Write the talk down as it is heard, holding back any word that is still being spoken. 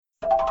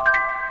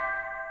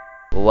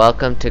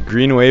Welcome to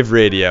Green Wave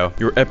Radio.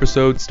 Your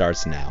episode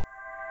starts now.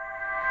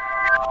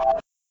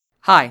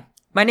 Hi,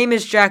 my name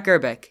is Jack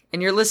Gerbeck,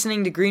 and you're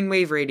listening to Green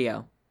Wave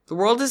Radio. The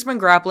world has been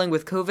grappling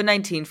with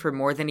COVID-19 for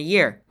more than a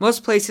year.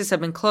 Most places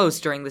have been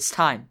closed during this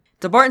time.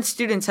 Delbarton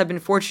students have been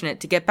fortunate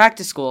to get back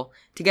to school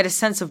to get a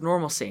sense of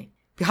normalcy.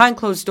 Behind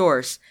closed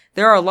doors,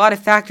 there are a lot of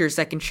factors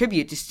that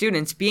contribute to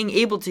students being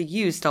able to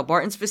use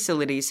Delbarton's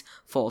facilities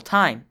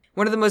full-time.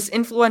 One of the most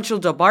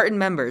influential Delbarton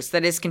members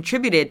that has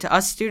contributed to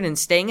us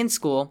students staying in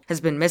school has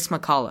been Miss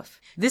McAuliffe.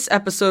 This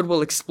episode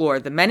will explore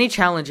the many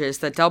challenges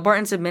that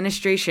Delbarton's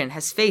administration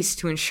has faced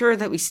to ensure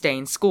that we stay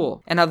in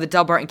school, and how the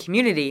Delbarton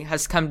community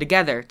has come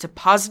together to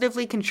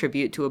positively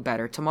contribute to a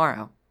better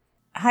tomorrow.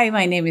 Hi,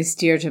 my name is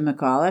Deirdre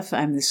McAuliffe.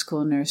 I'm the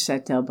school nurse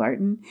at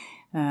Delbarton.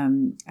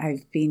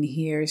 I've been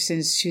here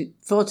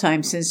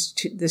full-time since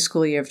the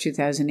school year of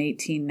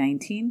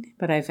 2018-19,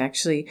 but I've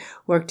actually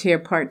worked here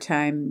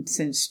part-time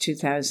since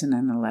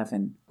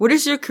 2011. What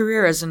has your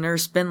career as a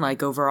nurse been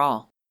like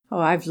overall? Oh,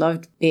 I've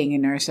loved being a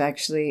nurse,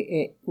 actually.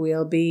 It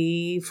will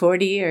be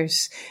 40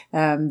 years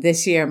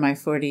this year, my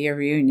 40-year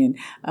reunion.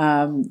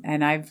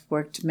 And I've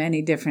worked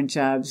many different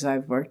jobs.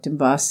 I've worked in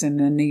Boston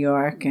and New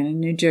York and in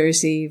New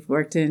Jersey. I've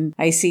worked in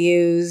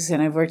ICUs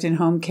and I've worked in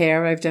home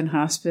care. I've done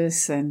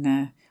hospice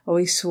and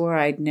always swore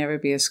I'd never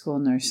be a school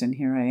nurse, and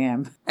here I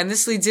am. And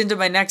this leads into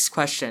my next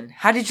question.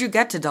 How did you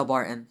get to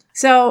Delbarton?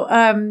 So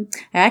I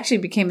actually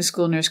became a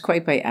school nurse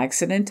quite by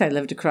accident. I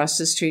lived across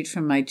the street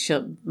from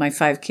my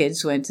 5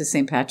 kids went to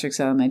St. Patrick's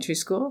Elementary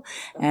School,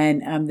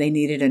 and they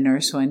needed a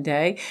nurse one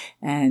day,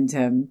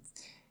 and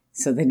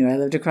so they knew I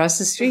lived across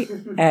the street,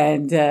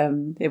 and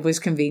it was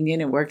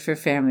convenient. It worked for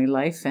family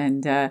life,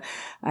 and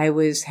I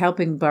was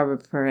helping Barbara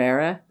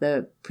Pereira,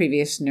 the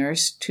previous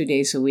nurse, 2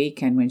 days a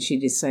week, and when she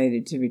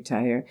decided to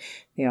retire,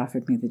 they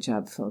offered me the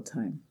job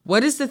full-time.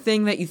 What is the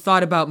thing that you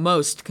thought about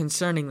most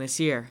concerning this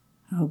year?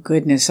 Oh,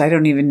 goodness, I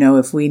don't even know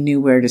if we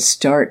knew where to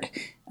start.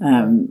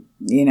 In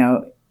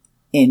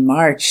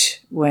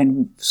March,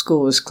 when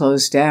school was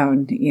closed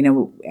down,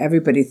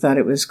 everybody thought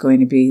it was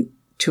going to be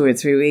 2 or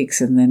 3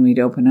 weeks, and then we'd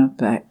open up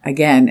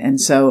again.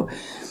 And so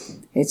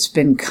it's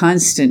been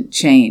constant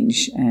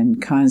change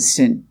and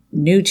constant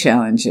new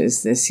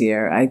challenges this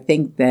year. I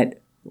think that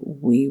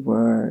we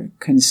were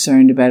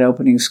concerned about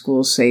opening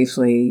school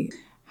safely,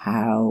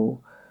 how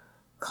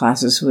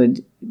classes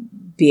would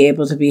be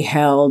able to be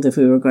held if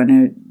we were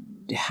going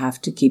to have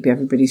to keep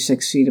everybody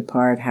 6 feet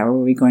apart. How are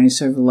we going to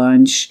serve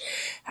lunch?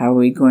 How are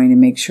we going to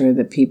make sure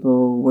that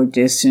people were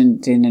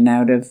distant in and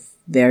out of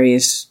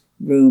various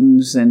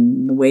rooms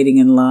and waiting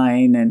in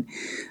line, and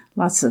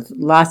lots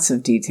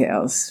of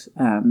details.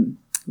 It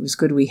was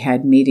good we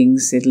had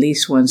meetings at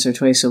least once or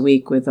twice a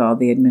week with all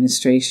the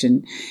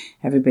administration.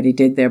 Everybody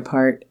did their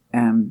part,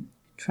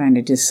 trying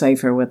to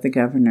decipher what the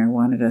governor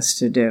wanted us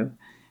to do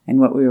and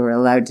what we were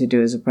allowed to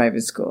do as a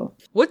private school.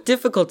 What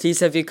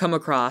difficulties have you come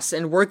across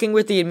in working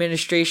with the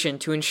administration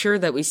to ensure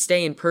that we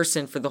stay in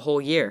person for the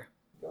whole year?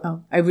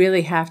 Oh, I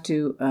really have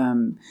to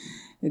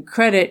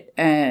credit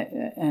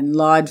and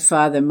laud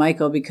Father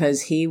Michael,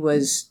 because he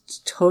was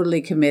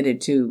totally committed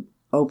to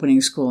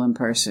opening school in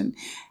person.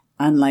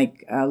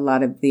 Unlike a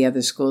lot of the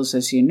other schools,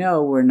 as you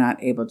know, we're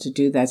not able to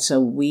do that. So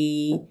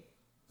we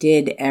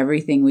did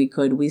everything we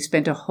could. We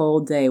spent a whole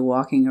day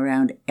walking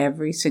around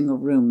every single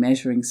room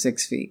measuring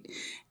 6 feet.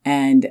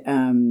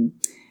 And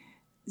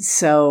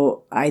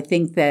so I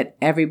think that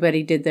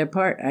everybody did their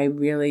part.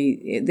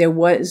 There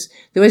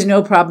was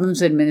no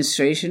problems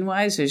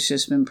administration-wise. There's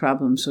just been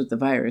problems with the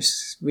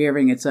virus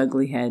rearing its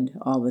ugly head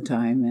all the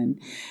time.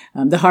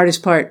 And the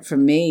hardest part for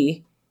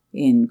me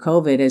in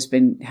COVID has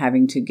been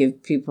having to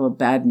give people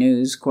bad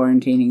news,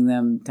 quarantining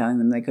them, telling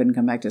them they couldn't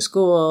come back to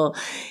school,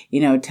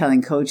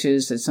 telling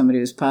coaches that somebody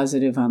was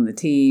positive on the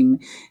team.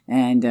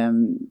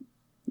 And,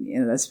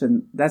 that's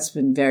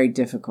been very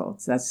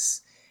difficult.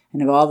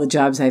 And of all the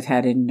jobs I've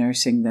had in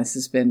nursing,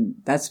 that's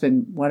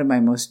been one of my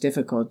most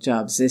difficult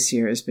jobs this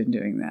year, has been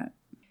doing that.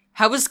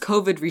 How has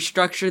COVID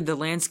restructured the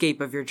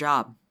landscape of your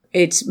job?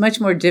 It's much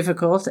more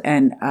difficult,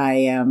 and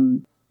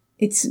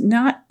it's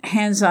not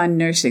hands-on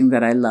nursing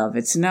that I love.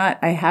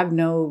 I have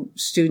no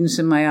students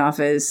in my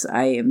office.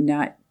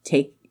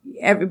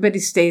 Everybody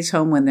stays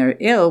home when they're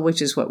ill,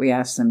 which is what we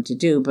ask them to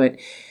do, but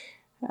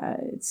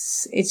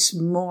it's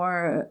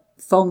more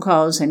phone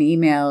calls and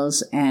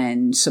emails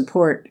and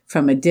support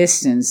from a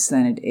distance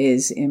than it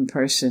is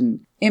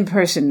in-person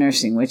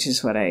nursing, which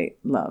is what I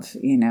love,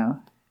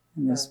 And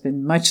there's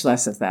been much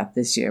less of that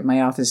this year. My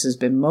office has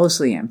been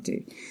mostly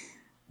empty.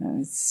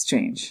 It's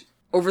strange.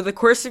 Over the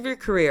course of your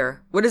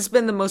career, what has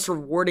been the most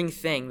rewarding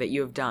thing that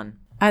you have done?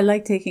 I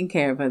like taking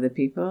care of other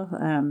people.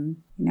 When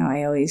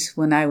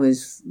I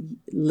was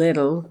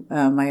little,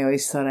 I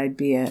always thought I'd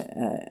be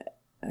a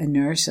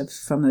nurse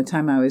from the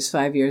time I was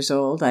 5 years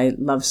old. I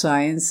love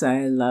science.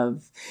 I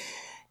love,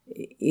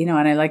 and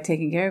I like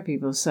taking care of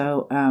people.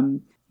 So,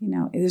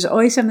 there's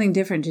always something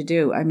different to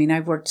do. I mean,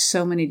 I've worked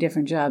so many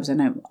different jobs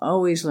and I'm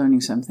always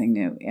learning something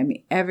new. I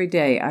mean, every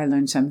day I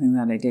learn something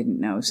that I didn't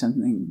know,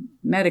 something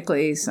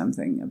medically,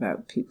 something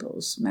about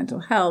people's mental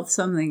health,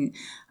 something.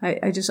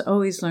 I just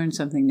always learn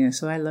something new.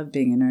 So I love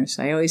being a nurse.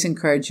 I always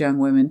encourage young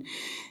women,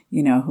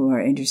 who are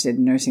interested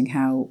in nursing,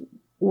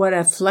 what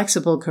a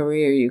flexible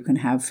career you can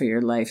have for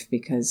your life,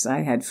 because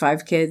I had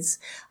 5 kids.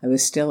 I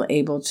was still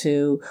able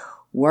to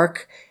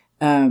work,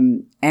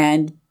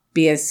 and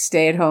be a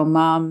stay-at-home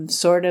mom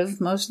sort of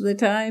most of the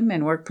time,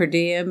 and work per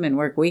diem and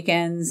work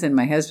weekends. And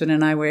my husband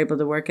and I were able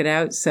to work it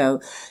out.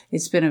 So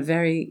it's been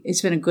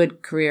a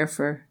good career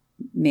for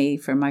me,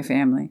 for my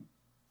family.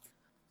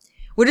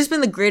 What has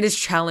been the greatest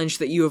challenge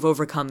that you have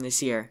overcome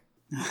this year?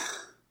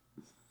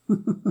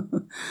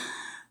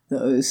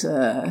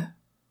 The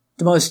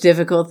most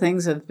difficult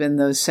things have been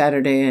those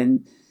Saturday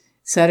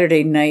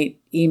night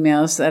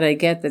emails that I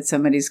get that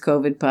somebody's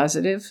COVID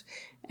positive.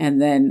 And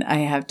then I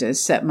have to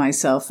set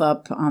myself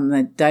up on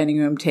the dining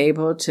room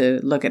table to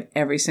look at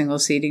every single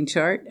seating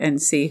chart and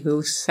see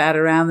who sat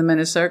around them in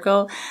a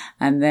circle,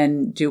 and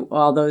then do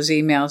all those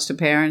emails to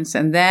parents.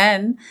 And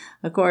then,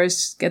 of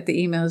course, get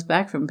the emails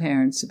back from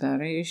parents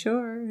about, are you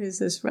sure? Is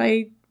this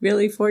right?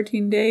 Really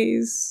 14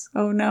 days?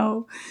 Oh,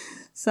 no.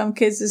 Some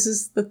kids, this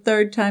is the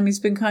 3rd time he's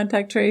been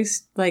contact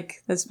traced.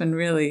 Like, that's been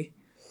really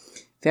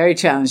very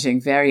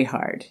challenging, very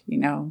hard,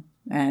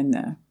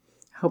 and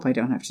hope I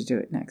don't have to do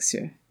it next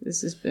year.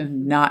 This has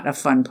been not a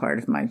fun part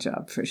of my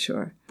job, for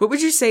sure. What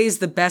would you say is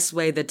the best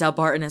way that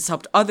Delbarton has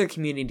helped other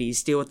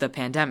communities deal with the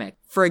pandemic?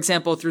 For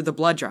example, through the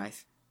blood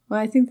drive. Well,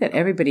 I think that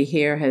everybody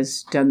here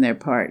has done their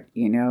part,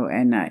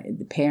 and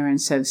the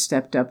parents have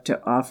stepped up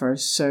to offer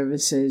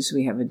services.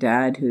 We have a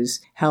dad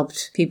who's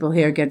helped people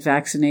here get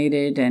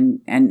vaccinated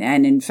and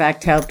in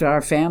fact helped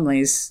our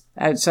families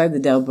outside the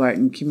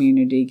Delbarton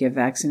community get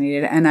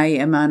vaccinated. And I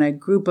am on a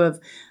group of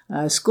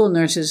school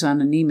nurses on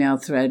an email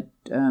thread,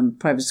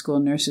 private school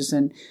nurses.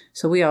 And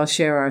so we all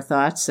share our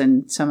thoughts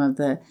and some of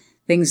the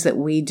things that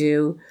we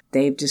do,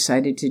 they've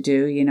decided to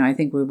do. I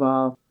think we've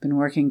all been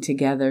working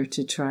together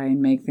to try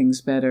and make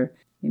things better.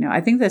 I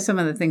think that some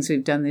of the things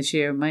we've done this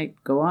year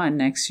might go on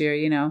next year,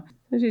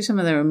 especially some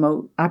of the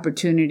remote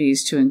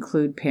opportunities to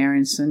include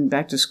parents and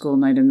back to school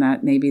night, and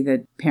that maybe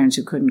that parents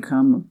who couldn't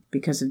come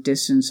because of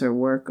distance or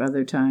work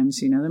other times,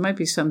 there might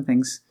be some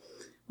things.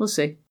 We'll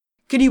see.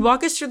 Could you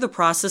walk us through the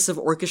process of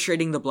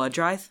orchestrating the blood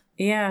drive?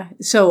 Yeah.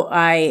 So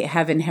I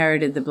have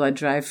inherited the blood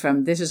drive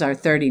this is our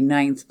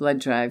 39th blood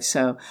drive.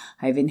 So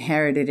I've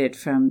inherited it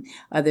from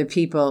other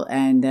people,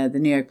 and the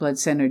New York Blood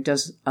Center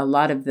does a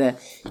lot of the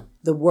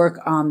work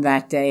on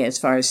that day as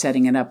far as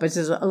setting it up. But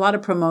there's a lot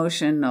of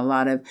promotion, a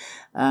lot of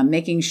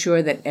making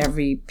sure that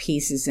every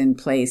piece is in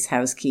place,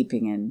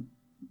 housekeeping and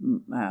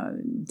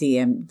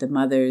the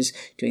mothers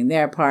doing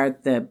their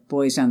part, the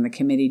boys on the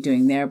committee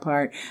doing their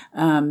part,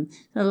 a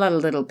lot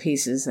of little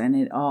pieces, and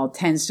it all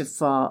tends to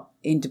fall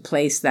into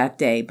place that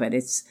day. But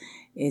it's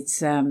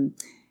a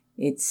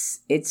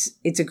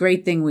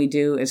great thing we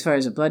do as far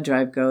as a blood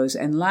drive goes.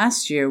 And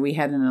last year we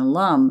had an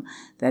alum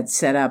that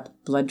set up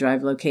blood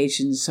drive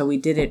locations, so we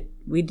did it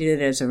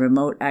as a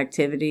remote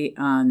activity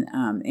on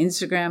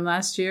Instagram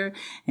last year,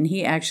 and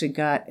he actually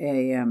got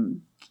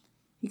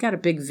a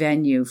big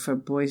venue for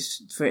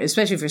boys,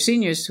 especially for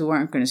seniors who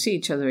aren't going to see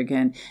each other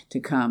again, to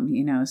come,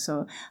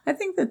 So I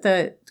think that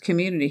the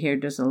community here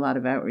does a lot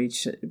of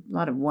outreach, a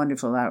lot of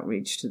wonderful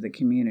outreach to the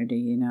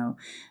community,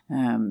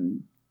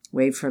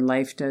 Wave for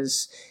Life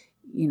does,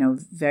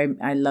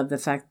 I love the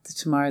fact that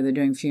tomorrow they're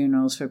doing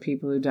funerals for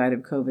people who died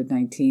of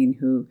COVID-19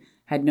 who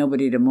had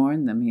nobody to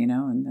mourn them,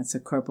 and that's a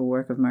corporal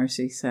work of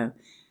mercy. So,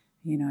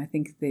 I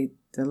think the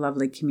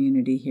lovely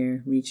community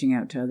here reaching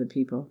out to other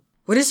people.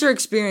 What has your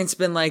experience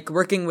been like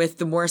working with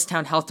the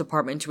Morristown Health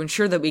Department to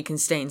ensure that we can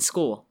stay in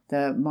school?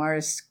 The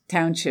Morris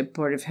Township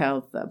Board of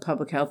Health,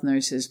 public health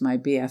nurse is my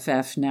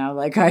BFF now.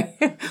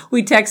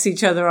 We text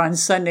each other on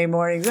Sunday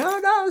mornings. Oh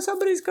no,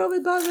 somebody's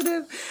COVID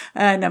positive.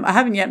 And I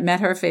haven't yet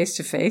met her face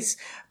to face,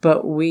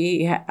 but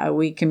we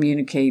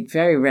communicate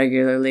very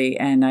regularly,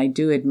 and I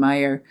do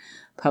admire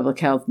public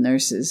health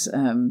nurses.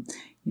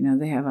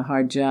 They have a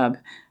hard job,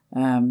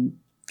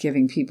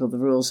 giving people the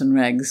rules and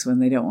regs when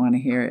they don't want to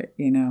hear it,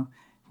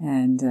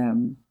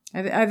 And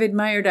I've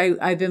admired.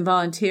 I've been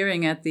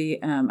volunteering at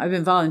I've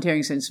been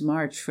volunteering since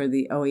March for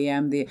the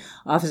OEM, the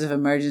Office of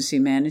Emergency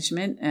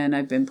Management, and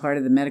I've been part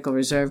of the Medical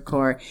Reserve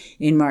Corps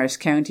in Morris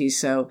County.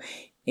 So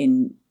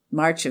in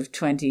March of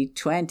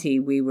 2020,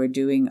 we were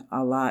doing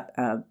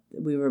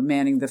we were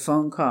manning the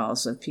phone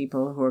calls of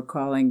people who were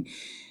calling.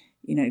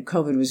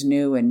 COVID was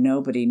new and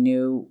nobody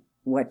knew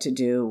what to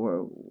do,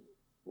 or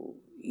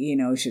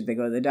should they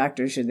go to the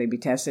doctor? Should they be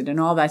tested? And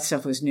all that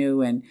stuff was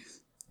new, and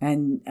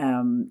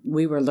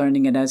we were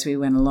learning it as we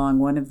went along.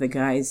 One of the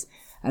guys,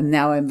 and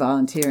now I'm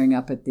volunteering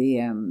up at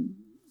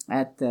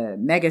the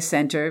Mega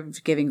Center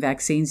giving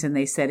vaccines, and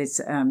they said it's,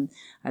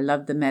 I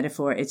love the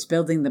metaphor, it's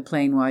building the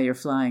plane while you're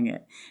flying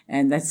it.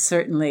 And that's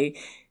certainly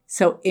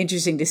so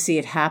interesting to see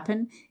it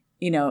happen,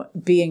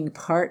 being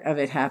part of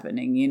it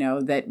happening,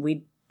 that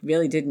we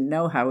really didn't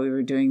know how we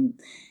were doing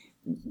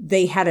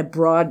they had a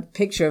broad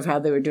picture of how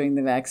they were doing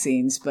the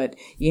vaccines, but,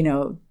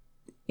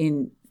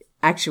 in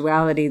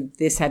actuality,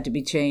 this had to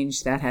be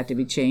changed, that had to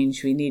be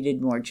changed. We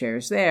needed more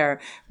chairs there.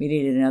 We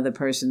needed another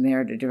person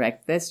there to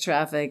direct this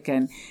traffic.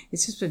 And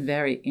it's just been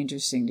very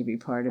interesting to be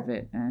part of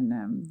it. And,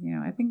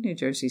 I think New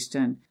Jersey's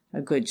done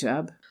a good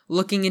job.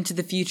 Looking into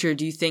the future,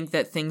 do you think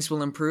that things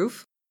will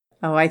improve?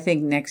 Oh, I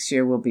think next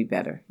year will be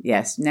better.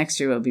 Yes, next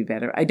year will be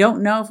better. I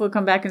don't know if we'll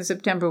come back in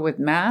September with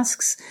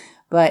masks,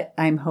 but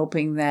I'm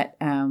hoping that,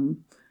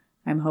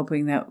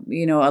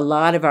 a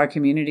lot of our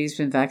community has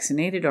been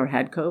vaccinated or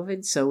had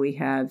COVID. So we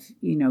have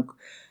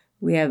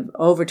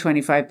over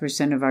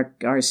 25% of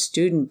our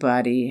student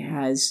body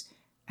has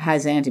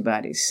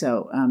antibodies.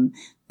 So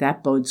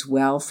that bodes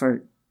well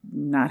for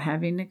not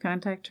having to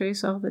contact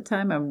trace all the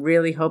time. I'm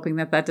really hoping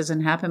that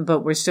doesn't happen,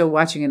 but we're still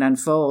watching it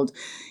unfold,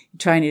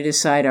 trying to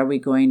decide, are we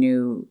going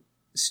to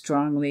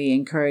strongly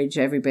encourage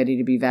everybody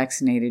to be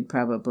vaccinated?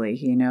 Probably,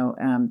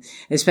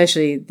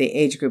 especially the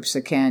age groups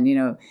that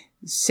can,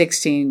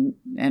 16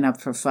 and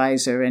up for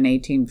Pfizer and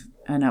 18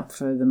 and up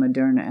for the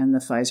Moderna and the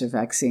Pfizer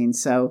vaccine.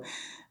 So,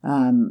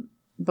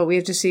 but we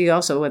have to see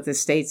also what the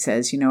state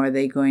says. Are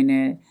they going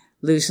to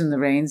loosen the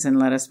reins and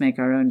let us make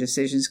our own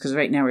decisions? Because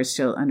right now we're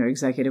still under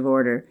executive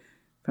order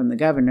from the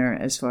governor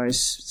as far as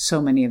so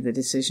many of the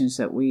decisions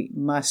that we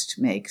must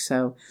make.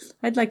 So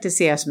I'd like to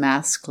see us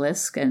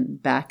maskless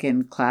and back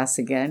in class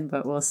again,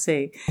 but we'll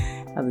see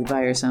how the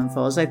virus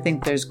unfolds. I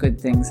think there's good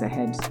things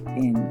ahead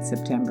in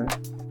September.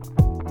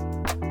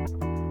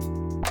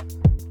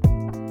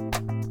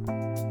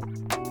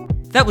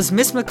 That was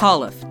Miss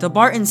McAuliffe,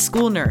 DeBarton's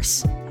school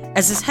nurse.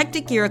 As this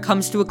hectic year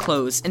comes to a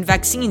close and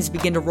vaccines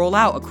begin to roll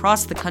out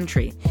across the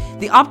country,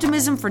 the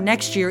optimism for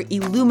next year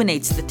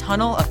illuminates the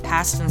tunnel of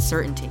past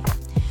uncertainty.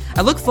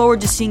 I look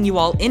forward to seeing you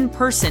all in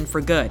person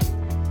for good.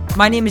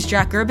 My name is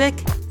Jack Gerbic.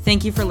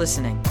 Thank you for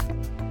listening.